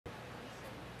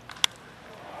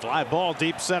Fly ball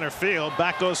deep center field.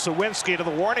 Back goes Sawinski to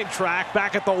the warning track.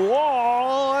 Back at the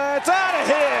wall. It's out of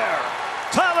here.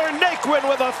 Tyler Naquin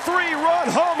with a 3-run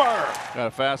homer. Got a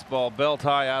fastball belt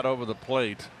high out over the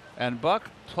plate. And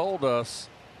Buck told us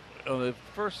on the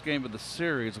first game of the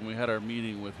series when we had our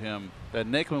meeting with him that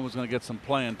Naquin was going to get some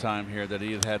playing time here, that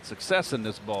he had had success in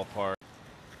this ballpark.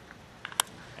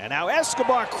 And now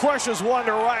Escobar crushes one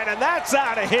to right, and that's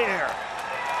out of here.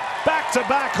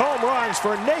 Back-to-back home runs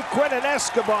for Naquin and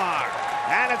Escobar.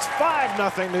 And it's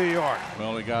 5-0 New York.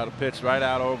 Well, he got a pitch right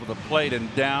out over the plate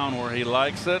and down where he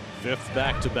likes it. 5th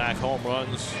back-to-back home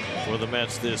runs for the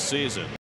Mets this season.